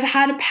 But I've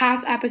had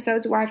past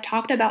episodes where I've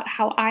talked about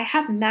how I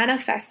have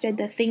manifested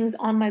the things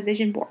on my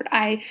vision board.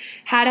 I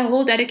had a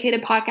whole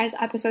dedicated podcast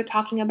episode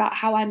talking about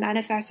how I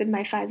manifested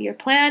my 5-year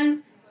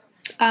plan.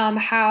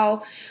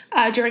 How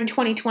during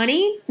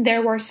 2020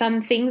 there were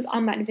some things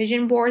on that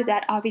vision board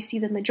that obviously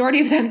the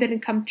majority of them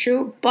didn't come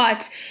true,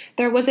 but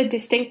there was a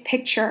distinct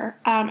picture.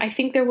 I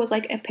think there was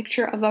a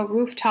picture of a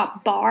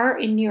rooftop bar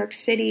in New York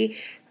City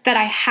that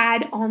I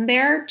had on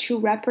there to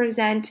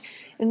represent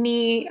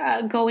me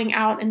going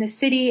out in the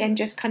city and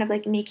just kind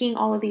of making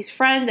all of these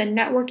friends and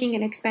networking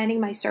and expanding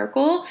my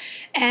circle.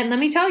 And let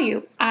me tell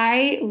you,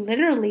 I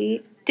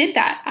literally did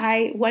that.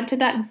 I went to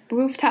that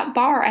rooftop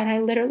bar and I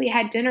literally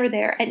had dinner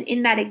there, and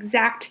in that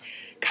exact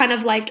kind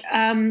of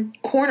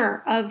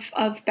corner of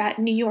that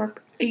New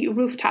York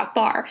rooftop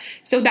bar.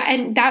 So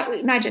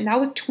imagine that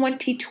was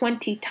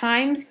 2020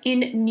 times in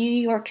New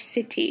York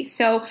City.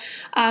 So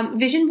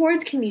vision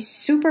boards can be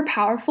super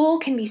powerful,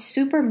 can be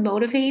super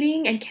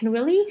motivating, and can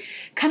really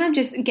kind of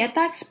just get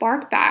that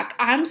spark back.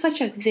 I'm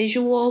such a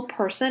visual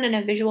person and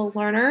a visual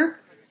learner.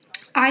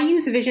 I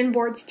use vision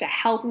boards to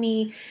help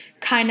me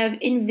kind of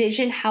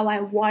envision how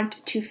I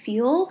want to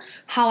feel,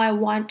 how I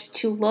want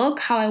to look,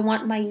 how I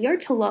want my year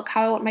to look,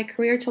 how I want my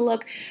career to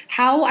look,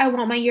 how I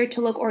want my year to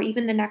look, or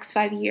even the next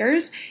 5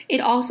 years. It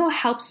also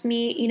helps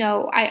me,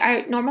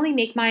 I normally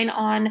make mine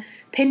on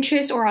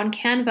Pinterest or on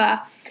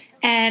Canva.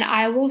 and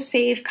I will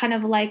save kind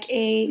of like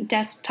a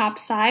desktop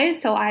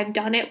size. So I've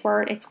done it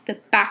where it's the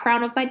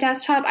background of my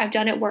desktop. I've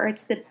done it where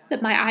it's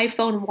my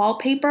iPhone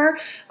wallpaper.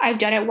 I've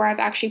done it where I've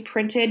actually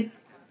printed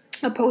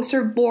a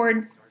poster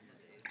board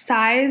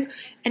size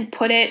and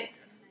put it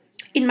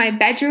in my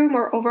bedroom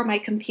or over my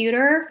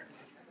computer.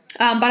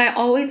 But I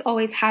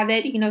always have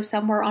it,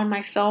 somewhere on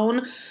my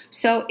phone.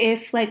 So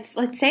if let's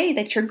say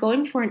that you're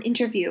going for an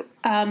interview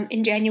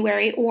in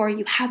January, or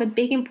you have a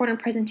big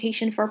important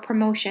presentation for a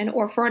promotion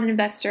or for an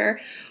investor,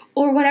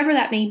 or whatever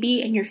that may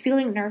be, and you're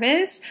feeling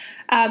nervous,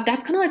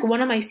 that's kind of like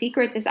one of my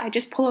secrets is I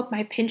just pull up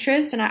my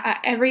Pinterest, and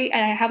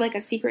I have like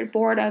a secret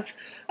board of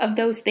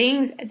those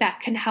things that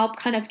can help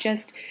kind of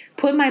just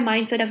put my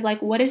mindset of like,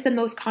 what is the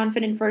most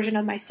confident version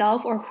of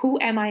myself, or who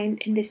am I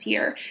in this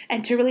year,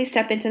 and to really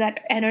step into that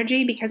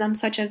energy, because I'm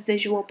such a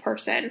visual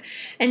person.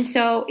 And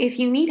so if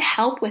you need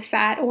help with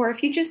that, or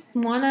if you just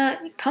want a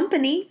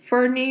company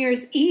for New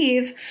Year's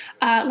Eve,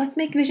 let's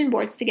make vision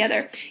boards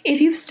together.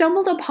 If you've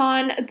stumbled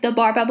upon the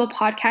Bar Babble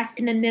podcast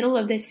in the middle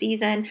of this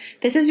season,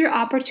 this is your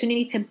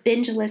opportunity to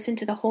binge listen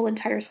to the whole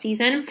entire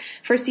season.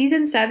 For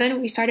season 7,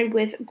 we started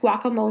with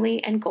guacamole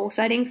and goal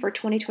setting for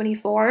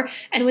 2024.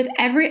 And with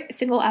every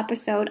single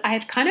episode,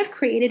 I've kind of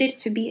created it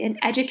to be an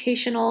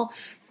educational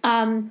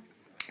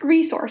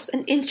resource,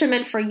 an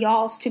instrument for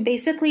y'alls to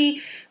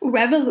basically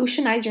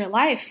revolutionize your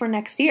life for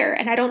next year.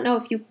 And I don't know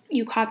if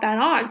you caught that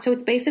on. So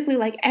it's basically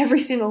like every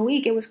single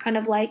week, it was kind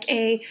of like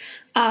a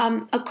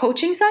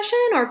coaching session,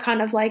 or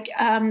kind of like,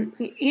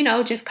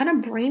 just kind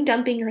of brain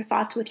dumping your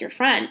thoughts with your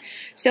friend.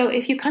 So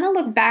if you kind of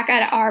look back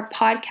at our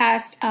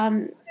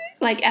podcast,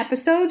 like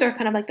episodes, or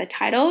kind of like the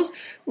titles,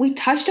 we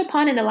touched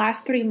upon in the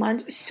last 3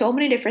 months so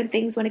many different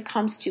things when it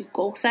comes to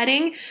goal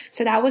setting.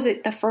 So that was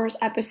the first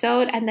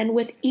episode. And then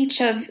with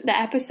each of the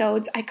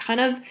episodes, I kind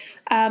of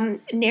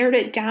narrowed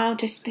it down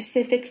to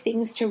specific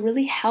things to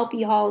really help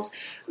y'all's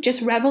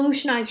just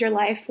revolutionize your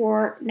life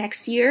for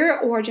next year,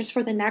 or just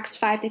for the next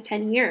 5 to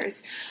 10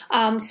 years.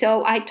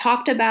 So I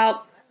talked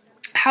about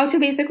how to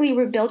basically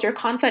rebuild your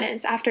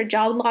confidence after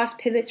job loss,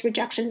 pivots,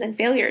 rejections, and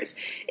failures.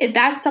 If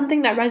that's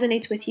something that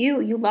resonates with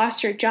you, you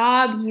lost your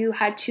job, you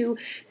had to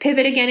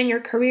pivot again in your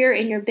career,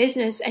 in your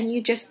business, and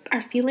you just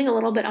are feeling a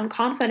little bit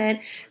unconfident,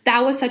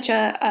 that was such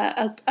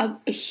a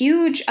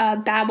huge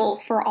babble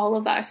for all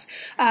of us.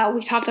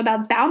 We talked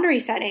about boundary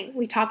setting.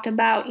 We talked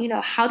about,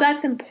 how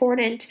that's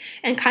important,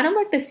 and kind of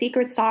like the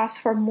secret sauce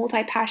for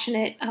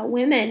multi-passionate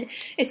women,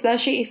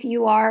 especially if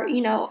you are,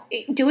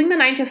 doing the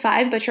 9 to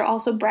 5, but you're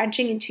also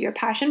branching into your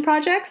passion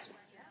projects.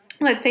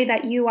 Let's say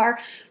that you are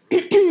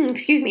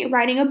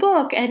writing a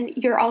book, and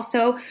you're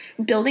also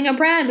building a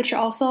brand, but you're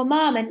also a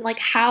mom, and like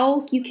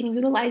how you can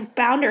utilize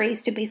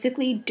boundaries to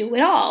basically do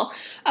it all.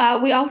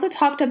 We also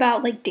talked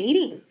about like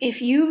dating.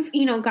 If you've,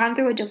 gone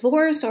through a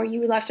divorce, or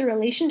you left a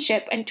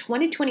relationship, and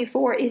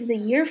 2024 is the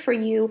year for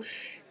you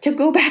to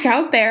go back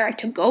out there,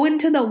 to go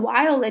into the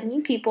wild and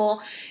meet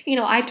people.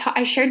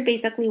 I shared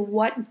basically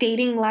what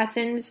dating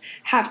lessons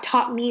have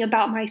taught me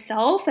about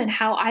myself, and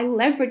how I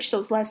leverage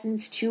those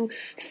lessons to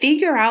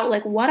figure out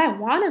like what I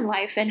want in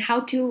life, and how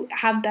to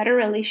have better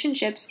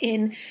relationships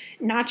in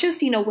not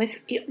just,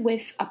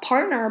 with a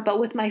partner, but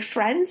with my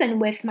friends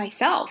and with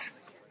myself.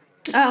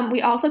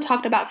 We also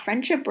talked about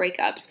friendship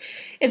breakups.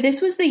 If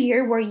this was the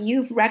year where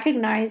you've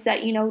recognized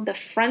that, the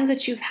friends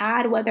that you've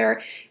had,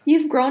 whether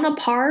you've grown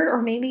apart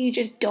or maybe you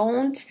just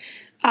don't,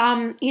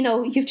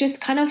 you've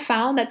just kind of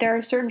found that there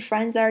are certain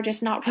friends that are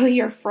just not really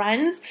your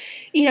friends.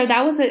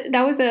 That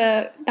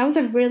was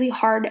a really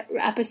hard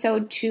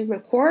episode to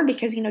record,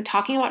 because,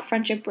 talking about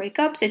friendship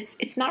breakups,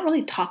 it's not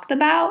really talked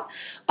about.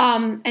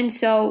 And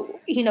so,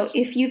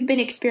 if you've been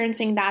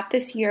experiencing that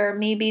this year,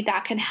 maybe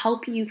that can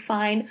help you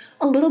find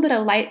a little bit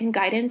of light and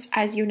guidance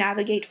as you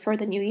navigate for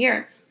the new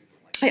year.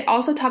 I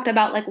also talked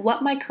about like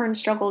what my current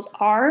struggles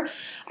are.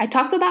 I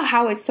talked about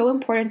how it's so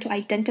important to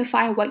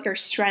identify what your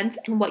strengths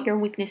and what your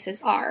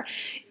weaknesses are.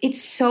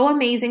 It's so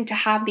amazing to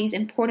have these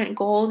important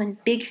goals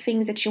and big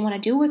things that you want to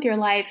do with your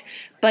life,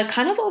 but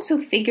kind of also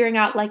figuring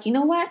out like, you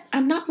know what,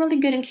 I'm not really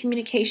good in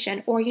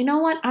communication, or you know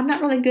what, I'm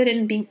not really good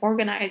in being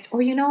organized,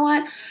 or you know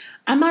what,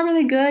 I'm not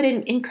really good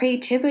in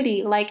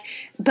creativity,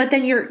 but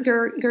then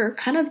you're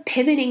kind of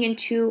pivoting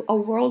into a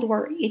world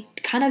where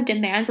it kind of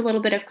demands a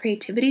little bit of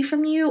creativity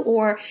from you,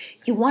 or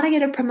you want to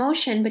get a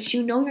promotion, but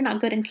you're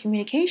not good in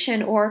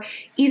communication, or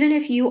even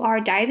if you are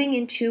diving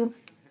into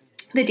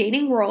the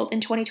dating world in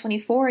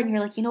 2024 and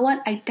you're like, you know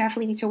what, I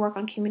definitely need to work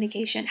on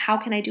communication. How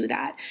can I do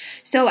that?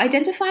 So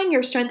identifying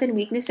your strengths and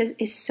weaknesses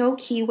is so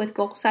key with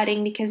goal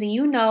setting, because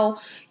you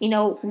know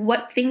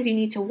what things you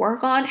need to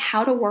work on,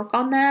 how to work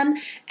on them,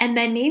 and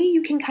then maybe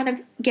you can kind of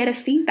get a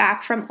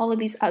feedback from all of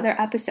these other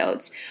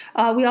episodes.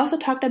 We also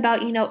talked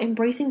about,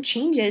 embracing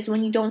changes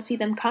when you don't see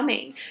them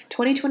coming.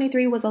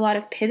 2023 was a lot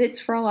of pivots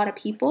for a lot of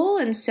people,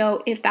 and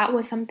so if that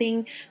was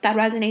something that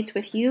resonates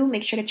with you,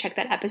 make sure to check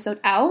that episode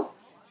out.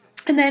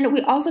 And then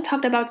we also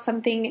talked about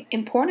something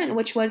important,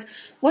 which was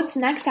what's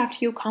next after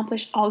you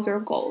accomplish all your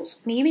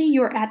goals. Maybe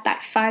you're at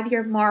that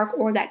 5-year mark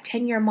or that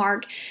 10-year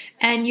mark,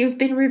 and you've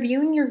been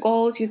reviewing your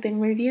goals, you've been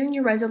reviewing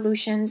your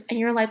resolutions, and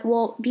you're like,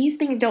 well, these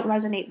things don't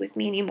resonate with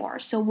me anymore.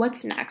 So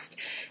what's next?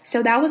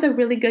 So that was a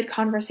really good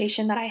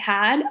conversation that I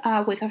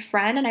had with a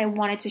friend, and I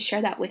wanted to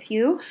share that with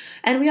you.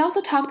 And we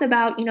also talked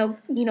about,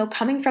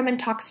 coming from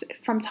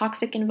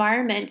toxic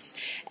environments,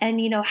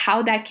 and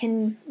how that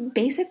can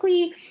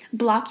basically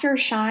block your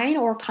shine,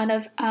 or kind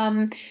of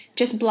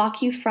just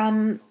block you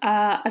from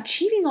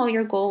achieving all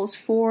your goals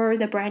for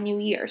the brand new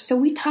year. So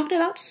we talked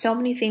about so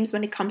many things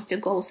when it comes to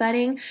goal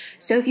setting.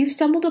 So if you've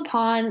stumbled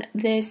upon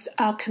this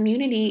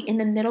community in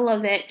the middle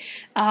of it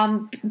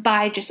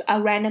by just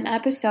a random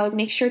episode,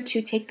 make sure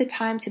to take the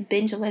time to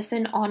binge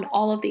listen on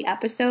all of the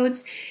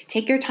episodes.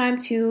 Take your time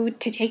to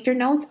take your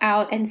notes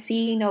out and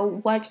see,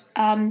 what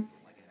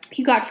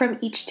you got from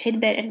each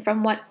tidbit and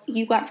from what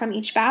you got from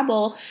each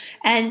babble,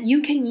 and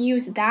you can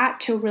use that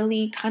to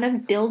really kind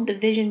of build the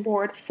vision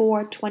board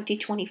for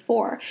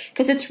 2024,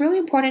 because it's really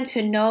important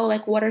to know,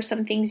 like, what are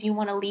some things you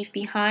want to leave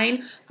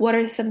behind, what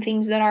are some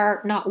things that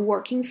are not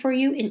working for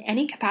you in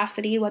any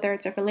capacity, whether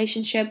it's a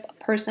relationship,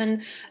 a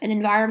person, an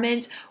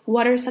environment.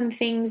 What are some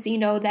things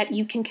that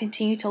you can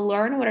continue to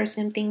learn, what are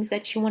some things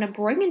that you want to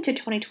bring into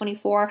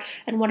 2024,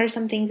 and what are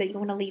some things that you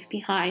want to leave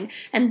behind.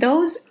 And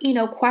those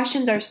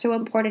questions are so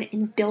important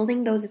in building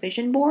those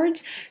vision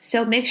boards.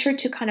 So make sure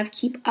to kind of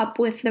keep up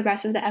with the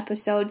rest of the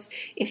episodes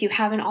if you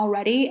haven't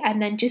already, and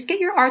then just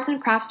get your arts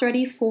and crafts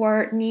ready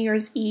for New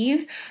Year's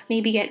Eve.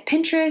 Maybe get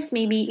Pinterest,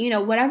 maybe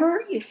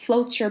whatever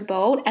floats your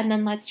boat, and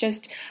then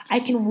I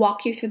can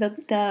walk you through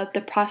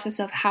the process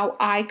of how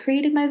I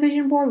created my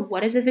vision board.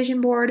 What is a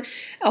vision board?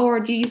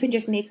 Or you can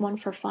just make one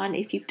for fun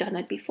if you've done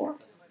it before.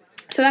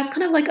 So that's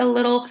kind of like a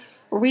little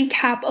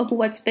recap of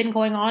what's been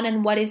going on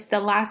and what is the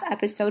last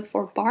episode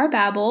for Bar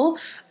Babble.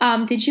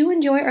 Did you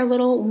enjoy our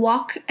little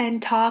walk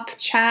and talk,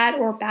 chat,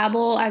 or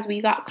babble as we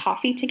got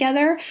coffee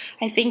together?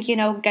 I think,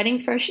 getting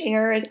fresh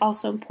air is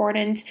also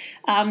important.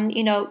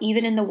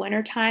 Even in the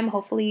wintertime,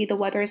 hopefully the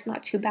weather is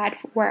not too bad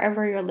for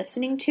wherever you're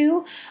listening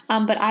to.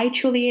 But I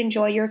truly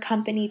enjoy your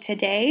company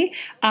today.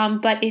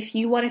 But if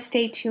you want to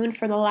stay tuned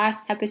for the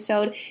last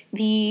episode,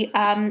 the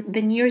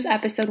New Year's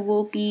episode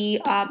will be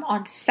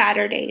on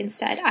Saturday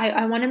instead.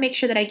 I want to make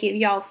sure that I give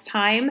y'all's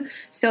time.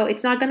 So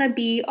it's not going to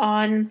be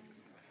on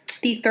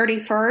the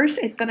 31st.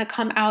 It's going to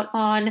come out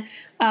on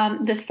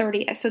the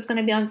 30th. So it's going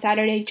to be on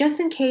Saturday, just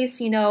in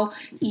case,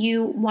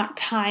 you want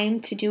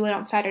time to do it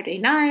on Saturday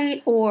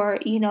night, or,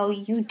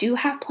 you do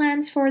have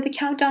plans for the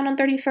countdown on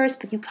 31st,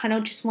 but you kind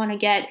of just want to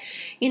get,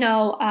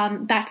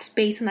 that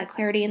space and that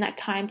clarity and that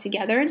time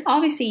together. And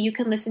obviously you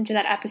can listen to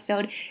that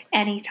episode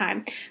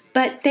anytime.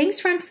 But thanks,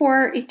 friend,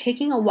 for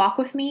taking a walk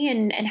with me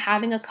and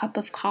having a cup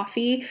of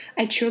coffee.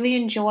 I truly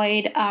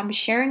enjoyed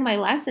sharing my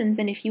lessons.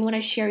 And if you want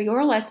to share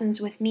your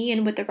lessons with me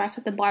and with the rest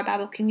of the Bar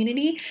Babble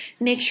community,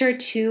 make sure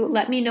to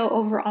let me know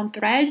over on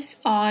Threads,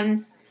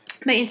 on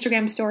my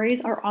Instagram stories,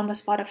 or on the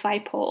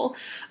Spotify poll.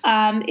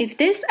 If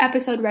this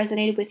episode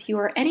resonated with you,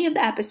 or any of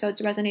the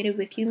episodes resonated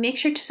with you, make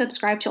sure to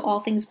subscribe to All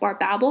Things Bar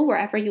Babble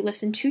wherever you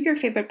listen to your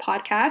favorite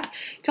podcast.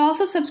 To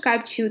also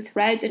subscribe to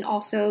Threads and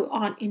also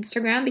on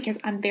Instagram, because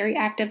I'm very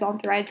active on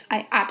Threads.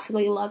 I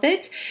absolutely love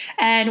it.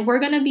 And we're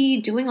going to be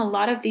doing a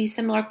lot of these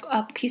similar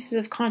pieces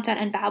of content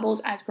and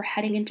babbles as we're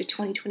heading into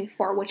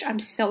 2024, which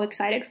I'm so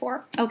excited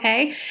for.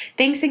 Okay?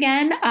 Thanks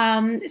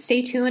again.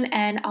 Stay tuned,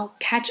 and I'll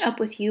catch up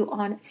with you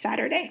on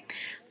Saturday.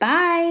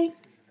 Bye.